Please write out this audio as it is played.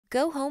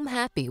Go home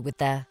happy with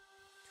the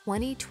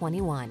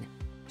 2021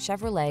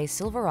 Chevrolet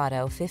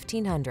Silverado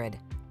 1500.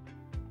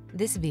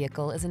 This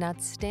vehicle is an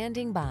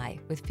outstanding buy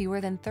with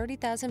fewer than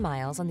 30,000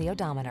 miles on the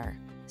odometer.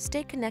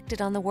 Stay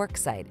connected on the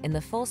worksite in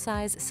the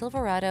full-size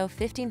Silverado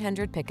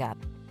 1500 pickup.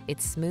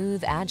 Its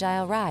smooth,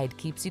 agile ride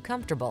keeps you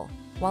comfortable,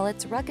 while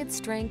its rugged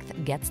strength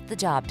gets the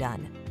job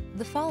done.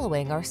 The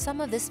following are some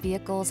of this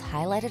vehicle's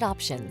highlighted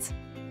options: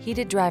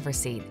 heated driver's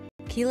seat,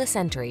 keyless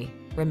entry,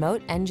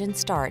 remote engine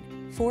start,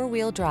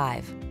 four-wheel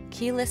drive,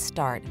 keyless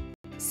start,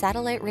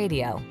 satellite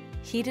radio,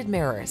 heated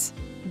mirrors,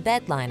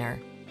 bed liner,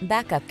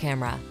 backup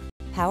camera,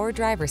 power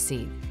driver's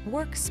seat.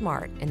 Work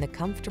smart in the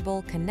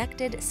comfortable,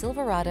 connected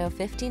Silverado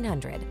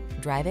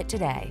 1500. Drive it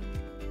today.